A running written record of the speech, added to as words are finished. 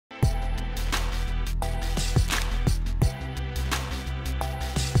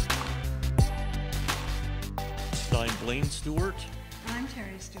Blaine Stewart. I'm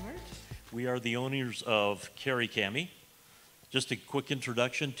Terry Stewart. We are the owners of Cari-Cami. Just a quick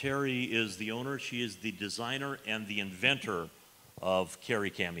introduction. Terry is the owner. She is the designer and the inventor of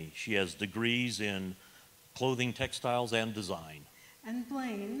Cari-Cami. She has degrees in clothing, textiles, and design. And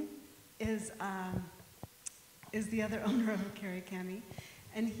Blaine is the other owner of Cari-Cami,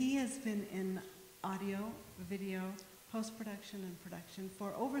 and he has been in audio, video, post-production, and production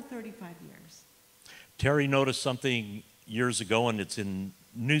for over 35 years. Terry noticed something years ago, and it's in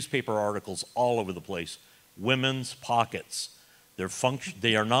newspaper articles all over the place. Women's pockets.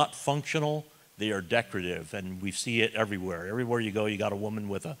 They are not functional, they are decorative, and we see it everywhere. Everywhere you go, you got a woman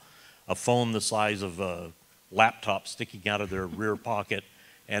with a phone the size of a laptop sticking out of their rear pocket,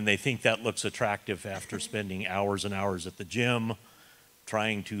 and they think that looks attractive after spending hours and hours at the gym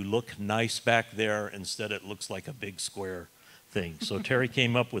trying to look nice back there. Instead, it looks like a big square thing. So Terry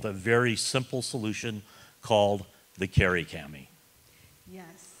came up with a very simple solution called the Cari-Cami.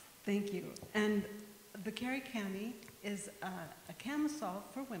 Yes, thank you. And the Cari-Cami is a camisole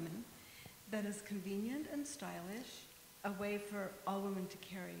for women that is convenient and stylish, a way for all women to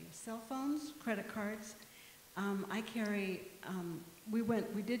carry cell phones, credit cards. I carry,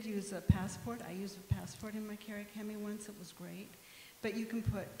 we did use a passport. I used a passport in my Cari-Cami once. It was great. But you can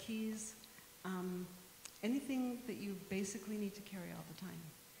put keys, anything that you basically need to carry all the time.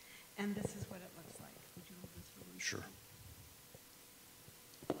 And this is what it looks like. Would you hold this for me? Sure.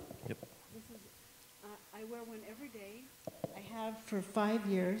 Yep. This is, I wear one every day. I have for 5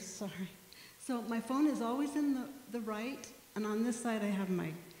 years, sorry. So my phone is always in the right, and on this side I have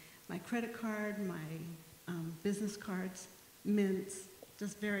my credit card, my business cards, mints,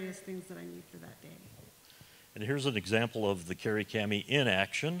 just various things that I need for that day. And here's an example of the Cari-Cami in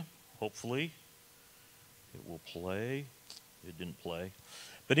action, hopefully. It will play. It didn't play.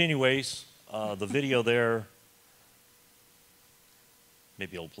 But anyways, the video there,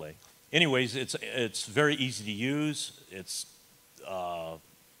 maybe it'll play. Anyways, it's very easy to use.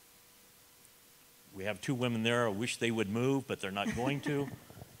 We have two women there. I wish they would move, but they're not going to.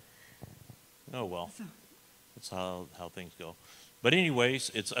 Oh, well, that's how things go. But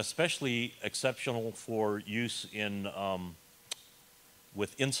anyways, it's especially exceptional for use in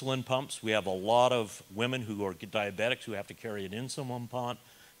with insulin pumps. We have a lot of women who are diabetics who have to carry an insulin pump.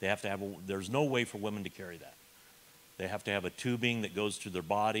 They have to have there's no way for women to carry that. They have to have a tubing that goes through their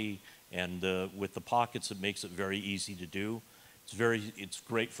body, and with the pockets, it makes it very easy to do. It's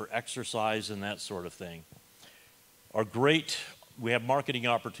great for exercise and that sort of thing. We have marketing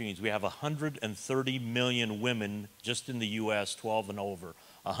opportunities. We have 130 million women just in the U.S., 12 and over.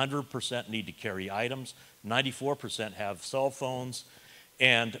 100% need to carry items. 94% have cell phones.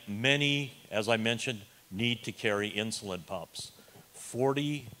 And many, as I mentioned, need to carry insulin pumps.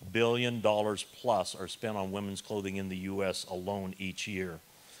 $40 billion plus are spent on women's clothing in the U.S. alone each year.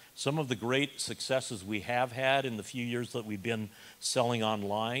 Some of the great successes we have had in the few years that we've been selling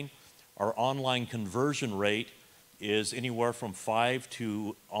online, our online conversion rate is anywhere from 5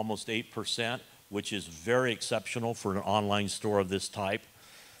 to almost 8%, which is very exceptional for an online store of this type.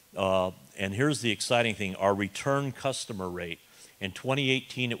 And here's the exciting thing, our return customer rate. In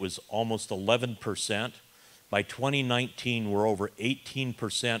 2018, it was almost 11%. By 2019, we're over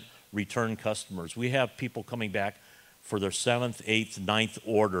 18% return customers. We have people coming back for their 7th, 8th, 9th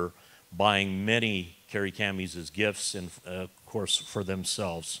order, buying many Cari-Camis as gifts and, of course, for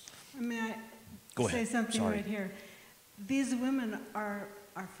themselves. May I Go say ahead. something Sorry. right here? These women are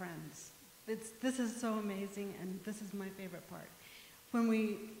our friends. This is so amazing, and this is my favorite part. When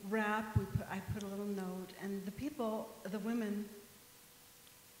we wrap, I put a little note, and the women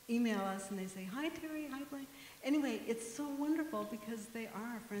email us and they say, "Hi Terry, hi Blaine." Anyway, it's so wonderful because they are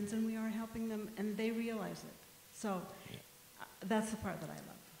our friends and we are helping them, and they realize it. So that's the part that I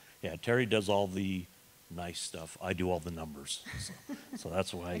love. Yeah, Terry does all the nice stuff. I do all the numbers. So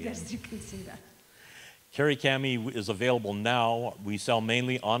that's why I guess you can see that. Cari-Cami is available now. We sell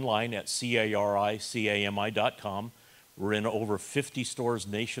mainly online at CARI-CAMI.com. We're in over 50 stores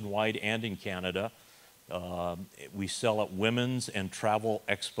nationwide and in Canada. We sell at women's and travel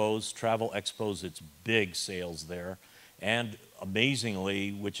expos. Travel expos, it's big sales there. And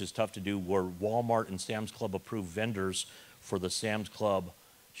amazingly, which is tough to do, we're Walmart and Sam's Club approved vendors for the Sam's Club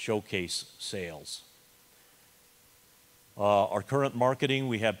showcase sales. Our current marketing,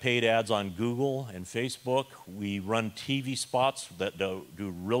 we have paid ads on Google and Facebook. We run TV spots that do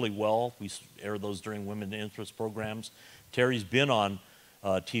really well. We air those during women interest programs. Terry's been on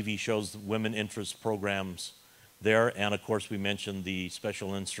TV shows, women interest programs there, and of course we mentioned the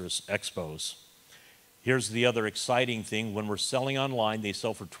special interest expos. Here's the other exciting thing. When we're selling online, they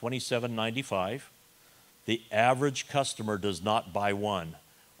sell for $27.95. The average customer does not buy one.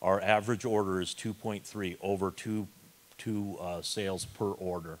 Our average order is 2.3, over two sales per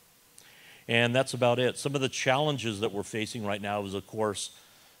order. And that's about it. Some of the challenges that we're facing right now is, of course,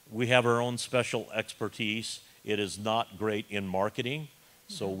 we have our own special expertise. It is not great in marketing,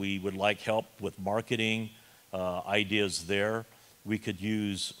 so we would like help with marketing ideas there. We could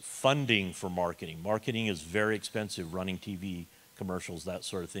use funding for marketing. Marketing is very expensive, running TV commercials, that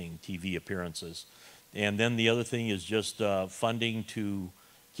sort of thing, TV appearances. And then the other thing is just funding to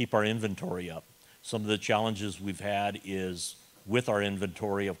keep our inventory up. Some of the challenges we've had is with our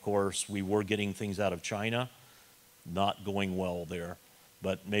inventory, of course, we were getting things out of China, not going well there.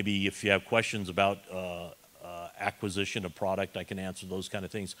 But maybe if you have questions about acquisition of product, I can answer those kind of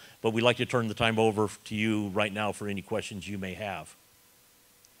things. But we'd like to turn the time over to you right now for any questions you may have.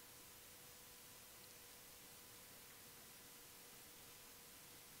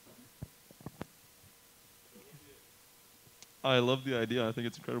 I love the idea. I think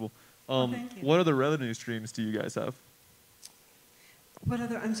it's incredible. Thank you. What other revenue streams do you guys have? What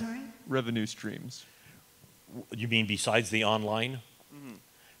other, I'm sorry? Revenue streams. You mean besides the online? Mm-hmm.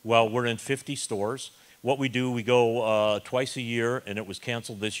 Well, we're in 50 stores. What we do, we go twice a year, and it was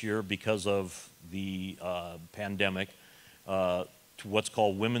canceled this year because of the pandemic, to what's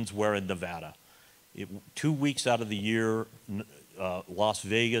called Women's Wear in Nevada. 2 weeks out of the year, Las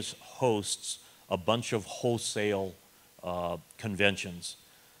Vegas hosts a bunch of wholesale conventions.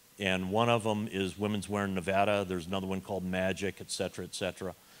 And one of them is Women's Wear in Nevada. There's another one called Magic, et cetera, et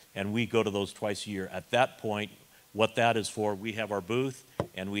cetera. And we go to those twice a year. At that point, what that is for, we have our booth,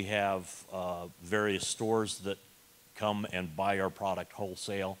 and we have various stores that come and buy our product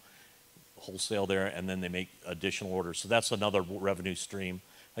wholesale there, and then they make additional orders. So that's another revenue stream.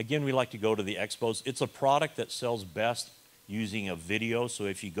 Again, we like to go to the expos. It's a product that sells best using a video. So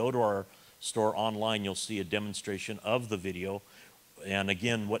if you go to our store online, you'll see a demonstration of the video. And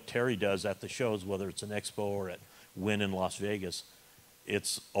again, what Terry does at the shows, whether it's an expo or at Wynn in Las Vegas,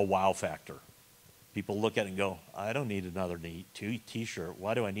 it's a wow factor. People look at it and go, I don't need another t-shirt.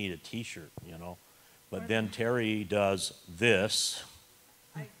 Why do I need a t-shirt, you know? But then Terry does this.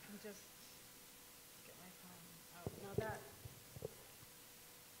 I can just get my phone out. Now that,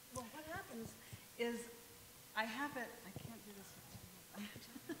 well, what happens is I have it, I can't do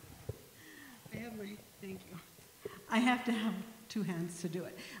this. I have my, thank you. I have to have two hands to do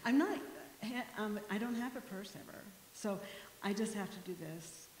it. I'm not, I don't have a purse ever. So I just have to do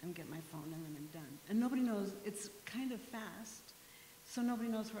this and get my phone and then I'm done. And nobody knows, it's kind of fast, so nobody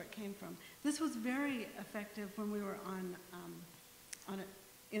knows where it came from. This was very effective when we were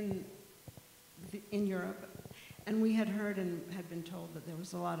in Europe, and we had heard and had been told that there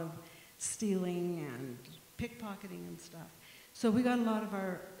was a lot of stealing and pickpocketing and stuff. So we got a lot of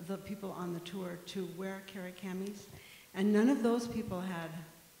the people on the tour to wear Cari-Camis, and none of those people had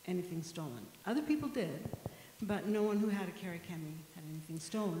anything stolen. Other people did, but no one who had a Cari-Cami had anything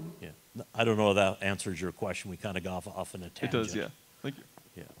stolen. Yeah, I don't know if that answers your question. We kind of got off in a tangent. It does, yeah. Thank you.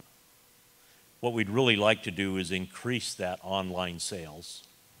 Yeah. What we'd really like to do is increase that online sales,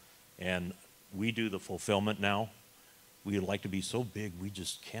 and we do the fulfillment now. We'd like to be so big we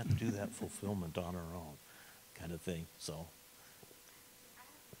just can't do that fulfillment on our own, kind of thing. So.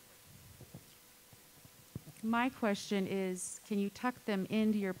 My question is, can you tuck them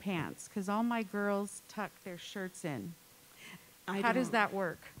into your pants? Because all my girls tuck their shirts in. How does that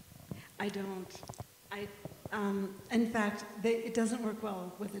work? I don't. In fact, it doesn't work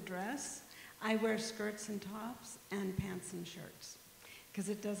well with a dress. I wear skirts and tops and pants and shirts because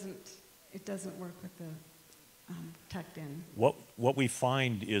it doesn't work with the tucked in. What we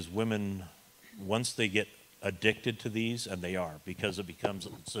find is women, once they get addicted to these, and they are, because it becomes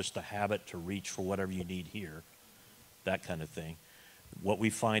just a habit to reach for whatever you need here, that kind of thing. What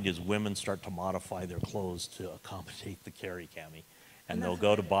we find is women start to modify their clothes to accommodate the Cari-Cami. And they'll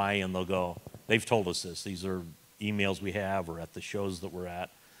go to buy and they'll go, they've told us this, these are emails we have or at the shows that we're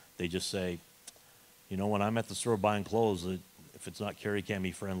at. They just say, you know, when I'm at the store buying clothes, if it's not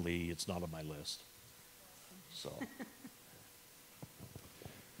Cari-Cami friendly, it's not on my list. So.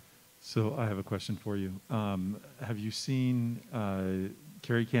 So I have a question for you. Have you seen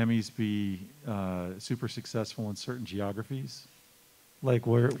Cari-Camis be super successful in certain geographies? Like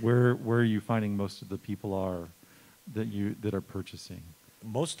where are you finding most of the people are that are purchasing?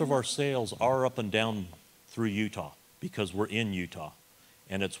 Most of our sales are up and down through Utah because we're in Utah.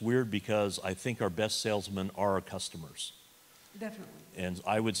 And it's weird because I think our best salesmen are our customers. Definitely. And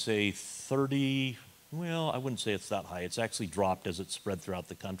I would say 30, well, I wouldn't say it's that high. It's actually dropped as it's spread throughout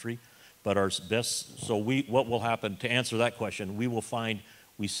the country. But our best, so what will happen, to answer that question,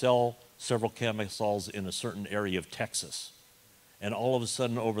 we we sell several camisoles in a certain area of Texas. And all of a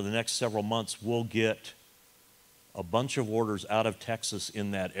sudden, over the next several months, we'll get a bunch of orders out of Texas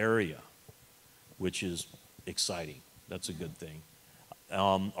in that area, which is exciting. That's a good thing.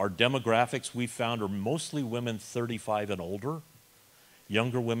 Our demographics we found are mostly women 35 and older.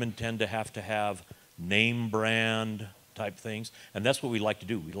 Younger women tend to have name brand type things, and that's what we like to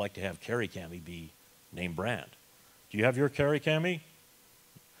do. We like to have Cari-Cami be name brand. Do you have your Cari-Cami?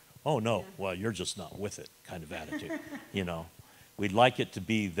 Oh no, well you're just not with it kind of attitude, you know. We'd like it to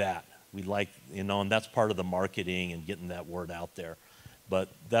be that. We like, you know, and that's part of the marketing and getting that word out there. But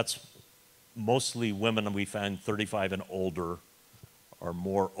that's mostly women we find 35 and older are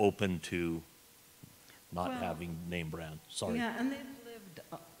more open to not having name brand. Sorry. Yeah, and they've lived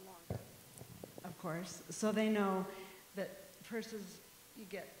longer, of course, so they know that purses, you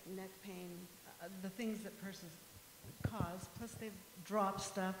get neck pain, the things that purses cause, plus they've dropped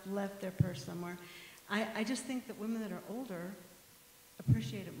stuff, left their purse somewhere. I just think that women that are older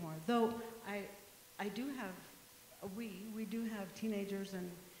appreciate it more. Though I do have, we do have teenagers and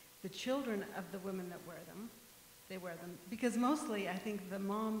the children of the women that wear them. They wear them because mostly I think the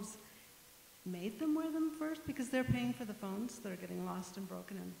moms made them wear them first because they're paying for the phones that are getting lost and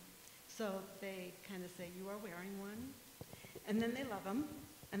broken, and so they kind of say, you are wearing one, and then they love them,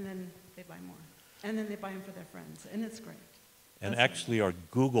 and then they buy more, and then they buy them for their friends, and it's great. And That's actually our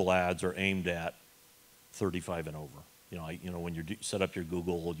Google ads are aimed at 35 and over. You know, when you set up your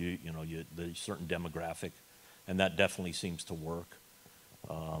Google, there's a certain demographic, and that definitely seems to work.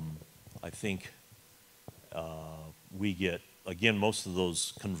 I think we get, again, most of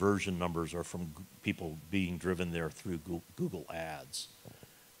those conversion numbers are from people being driven there through Google ads.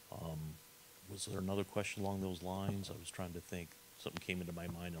 Was there another question along those lines? I was trying to think. Something came into my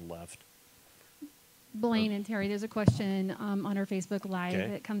mind and left. Blaine and Terry, there's a question on our Facebook Live.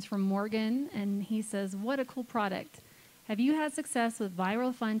 Okay. It comes from Morgan, and he says, what a cool product. Have you had success with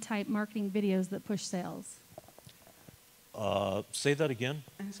viral fun type marketing videos that push sales? Say that again.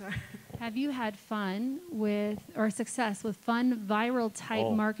 I'm sorry. Have you had fun with, or success with fun viral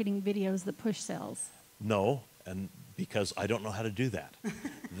type marketing videos that push sales? No, and because I don't know how to do that.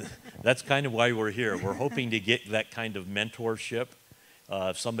 That's kind of why we're here. We're hoping to get that kind of mentorship.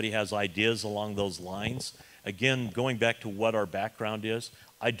 If somebody has ideas along those lines. Again, going back to what our background is,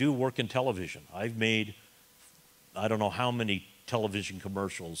 I do work in television. I've made, I don't know how many television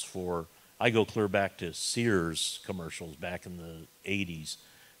commercials for, I go clear back to Sears commercials back in the 80s,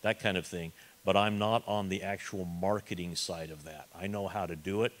 that kind of thing. But I'm not on the actual marketing side of that. I know how to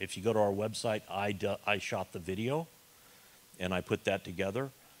do it. If you go to our website, I shot the video and I put that together.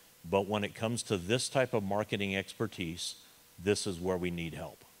 But when it comes to this type of marketing expertise, this is where we need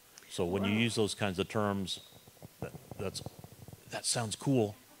help. So when you use those kinds of terms, that sounds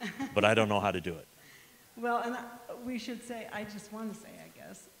cool, but I don't know how to do it. Well, and we should say, I just want to say, I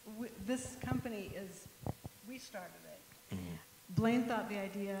guess, this company is, we started it. Mm-hmm. Blaine thought the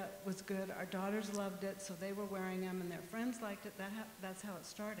idea was good. Our daughters loved it, so they were wearing them, and their friends liked it. That's how it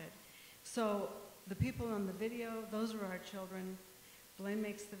started. So the people on the video, those are our children. Blaine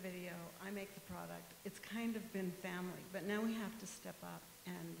makes the video, I make the product. It's kind of been family, but now we have to step up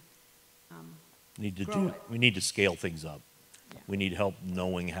and grow it. We need to scale things up. Yeah. We need help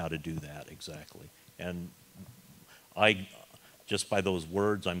knowing how to do that exactly. And just by those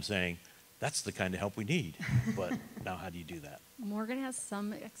words, I'm saying, that's the kind of help we need. But now how do you do that? Morgan has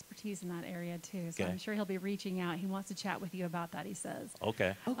some expertise in that area too, so Okay. I'm sure he'll be reaching out. He wants to chat with you about that, he says.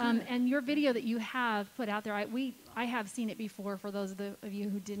 Okay. And your video that you have put out there, I have seen it before for those of you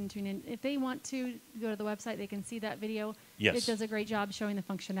who didn't tune in. If they want to go to the website, they can see that video. Yes. It does a great job showing the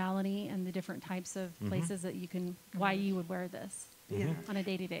functionality and the different types of places that you can, why you would wear this Yeah. on a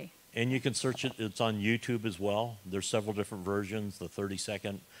day-to-day. And you can search it. It's on YouTube as well. There's several different versions, the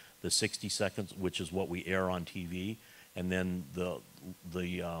 30-second, the 60 seconds, which is what we air on TV. And then the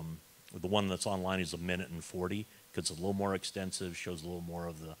one that's online is 1 minute and 40, because it's a little more extensive, shows a little more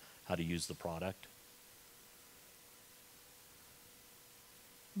of how to use the product.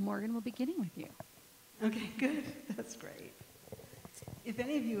 Morgan will be getting with you. Okay, good. That's great. If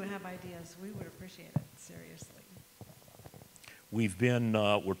any of you have ideas, we would appreciate it, seriously.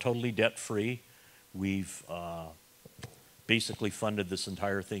 We're totally debt-free. We've basically funded this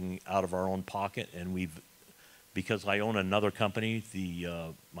entire thing out of our own pocket, and because I own another company,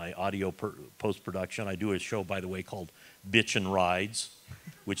 my audio post-production, I do a show, by the way, called Bitchin' Rides,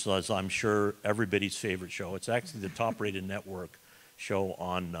 which is, I'm sure, everybody's favorite show. It's actually the top-rated network show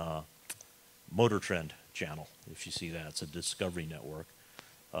on Motor Trend channel, if you see that. It's a Discovery network.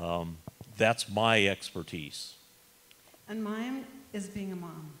 That's my expertise. And mine is being a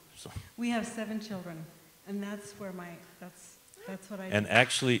mom. So, We have 7 children, and that's where that's what I do. and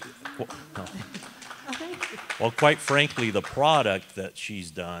actually, no. Oh, thank you. Well, quite frankly, the product that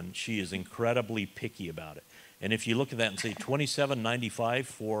she's done, she is incredibly picky about it. And if you look at that and say $27.95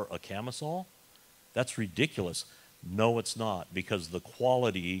 for a camisole, that's ridiculous. No, it's not, because the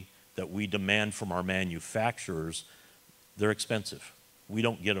quality that we demand from our manufacturers, they're expensive. We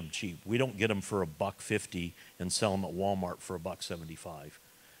don't get them cheap. We don't get them for $1.50 and sell them at Walmart for $1.75.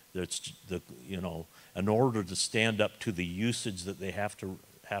 That's the, you know, in order to stand up to the usage that they have to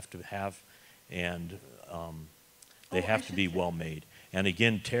have, and they have to be well made. And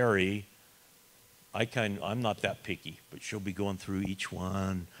again, Terry, I'm not that picky, but she'll be going through each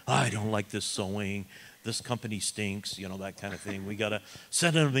one. I don't like this sewing. This company stinks, you know, that kind of thing. We got to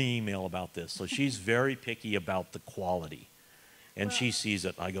send them an email about this. So she's very picky about the quality. And Well, she sees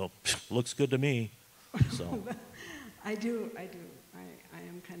it. I go, looks good to me. So, I do. I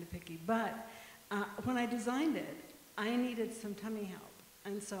am kind of picky. But when I designed it, I needed some tummy help.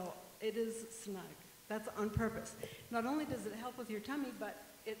 And so it is snug. That's on purpose. Not only does it help with your tummy, but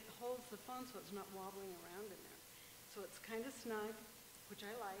it holds the phone so it's not wobbling around in there. So it's kind of snug, which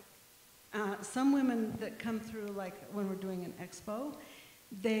I like. Some women that come through, like when we're doing an expo,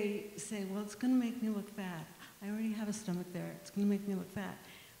 they say, well, it's going to make me look fat. I already have a stomach there. It's going to make me look fat.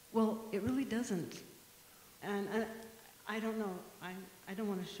 Well, it really doesn't. And I don't know. I don't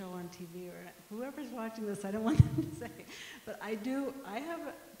want to show on TV, or whoever's watching this, I don't want them to say. But I have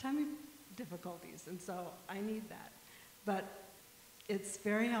tummy difficulties, and so I need that. But it's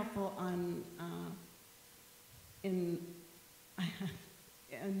very helpful in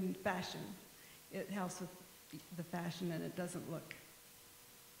fashion. It helps with the fashion, and it doesn't look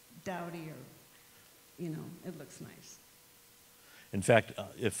dowdy, or, you know, it looks nice. in fact,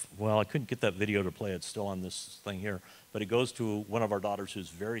 well, I couldn't get that video to play. It's still on this thing here. But it goes to one of our daughters who's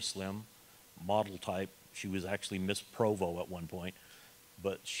very slim, model type. She was actually Miss Provo at one point.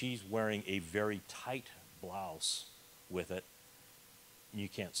 But she's wearing a very tight blouse with it. You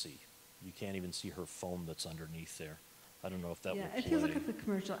can't see. You can't even see her phone that's underneath there. I don't know if that Yeah, would play. if you look at the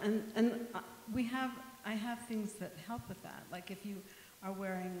commercial, and I have things that help with that. Like if you are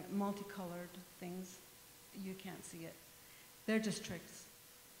wearing multicolored things, you can't see it. They're just tricks,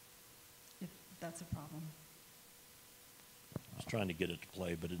 if that's a problem. I was trying to get it to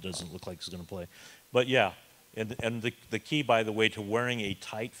play, but it doesn't look like it's going to play. But yeah, and the key, by the way, to wearing a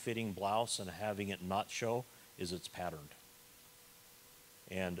tight-fitting blouse and having it not show is it's patterned.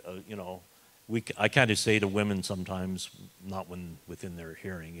 And, you know, I kind of say to women sometimes, not when within their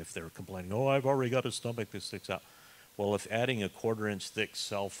hearing, if they're complaining, oh, I've already got a stomach that sticks out. Well, if adding a 1/4-inch thick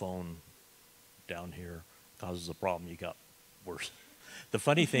cell phone down here causes a problem, you got worse. The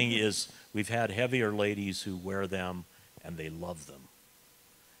funny thing is, we've had heavier ladies who wear them, and they love them.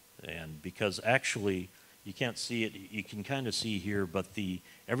 And because actually, you can't see it, you can kind of see here, but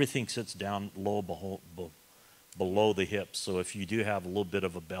everything sits down low below the hips. So if you do have a little bit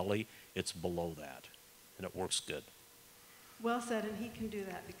of a belly, it's below that, and it works good. Well said, and he can do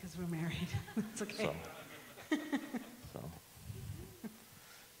that because we're married. It's okay. So.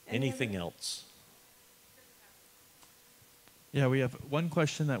 Anything else? Yeah, we have one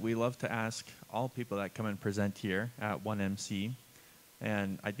question that we love to ask all people that come and present here at 1MC.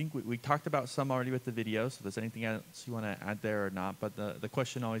 And I think we talked about some already with the video, so if there's anything else you want to add there or not. But the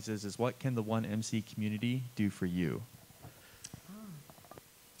question always is what can the 1MC community do for you?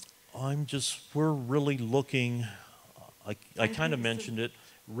 We're really looking, I kind of think mentioned it,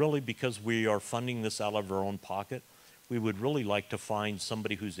 really because we are funding this out of our own pocket. We would really like to find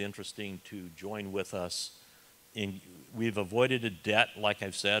somebody who's interesting to join with us. We've avoided a debt, like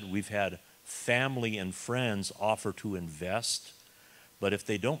I've said. We've had family and friends offer to invest. But if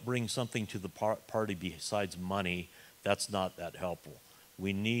they don't bring something to the party besides money, that's not that helpful.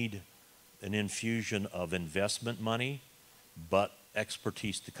 We need an infusion of investment money, but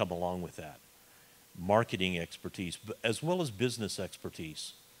expertise to come along with that. Marketing expertise, as well as business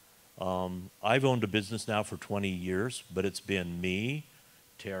expertise. I've owned a business now for 20 years, but it's been me,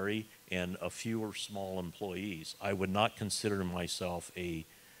 Terry, and a few small employees. I would not consider myself a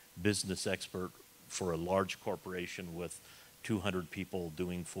business expert for a large corporation with 200 people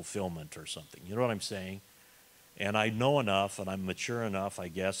doing fulfillment or something. You know what I'm saying? And I know enough, and I'm mature enough, I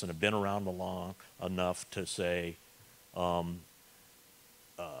guess, and have been around long enough to say, I'm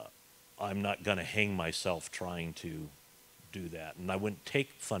not going to hang myself trying to do that. And I wouldn't take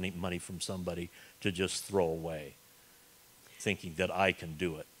money from somebody to just throw away, thinking that I can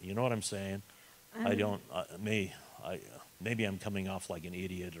do it. You know what I'm saying? Maybe I'm coming off like an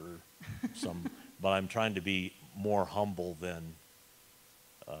idiot or but I'm trying to be more humble than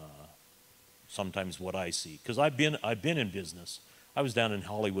sometimes what I see. Because I've been in business. I was down in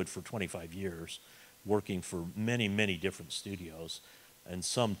Hollywood for 25 years, working for many, many different studios, and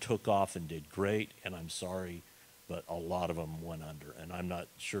some took off and did great, and I'm sorry, but a lot of them went under, and I'm not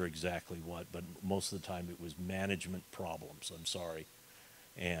sure exactly what, but most of the time it was management problems, I'm sorry.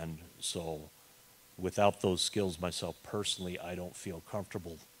 And so without those skills myself personally, I don't feel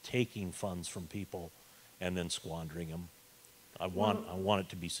comfortable taking funds from people and then squandering them. I want it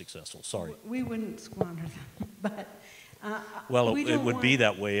to be successful, sorry. We wouldn't squander them, but Well, we it don't would be want-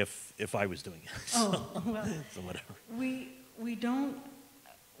 that way if I was doing it. Oh, well, So whatever. we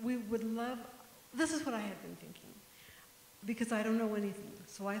would love, this is what I had been thinking, because I don't know anything.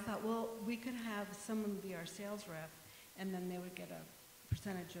 So I thought, well, we could have someone be our sales rep, and then they would get a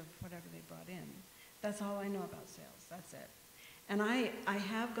percentage of whatever they brought in. That's all I know about sales, that's it. And I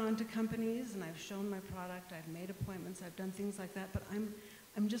have gone to companies, and I've shown my product, I've made appointments, I've done things like that, but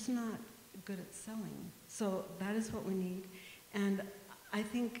I'm just not good at selling. So that is what we need. And I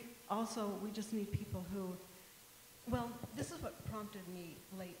think also we just need people who, well, this is what prompted me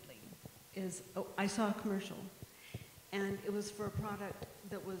lately, is I saw a commercial, and it was for a product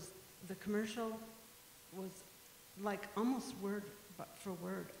that was, the commercial was like almost word for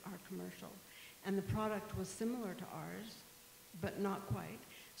word our commercial. And the product was similar to ours, but not quite.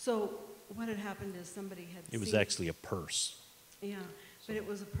 So what had happened is somebody had It was seen, actually a purse. yeah, but it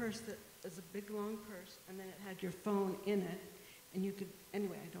was a purse that is a big long purse, and then it had your phone in it, and you could,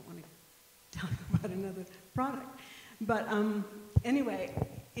 anyway, I don't want to tell you about another product. But anyway,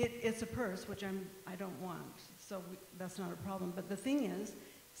 it's a purse, which I don't want, so that's not a problem. But the thing is,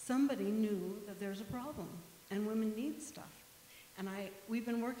 somebody knew that there's a problem, and women need stuff. And we've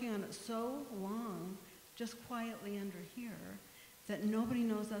been working on it so long, just quietly under here, that nobody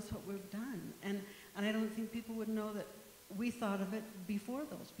knows that's what we've done. And I don't think people would know that we thought of it before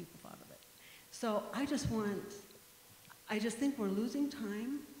those people thought of it. So I just think we're losing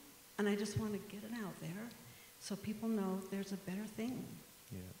time, and I just want to get it out there so people know there's a better thing.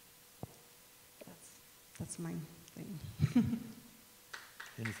 Yeah. That's my thing.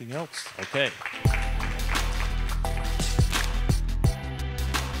 Anything else? Okay.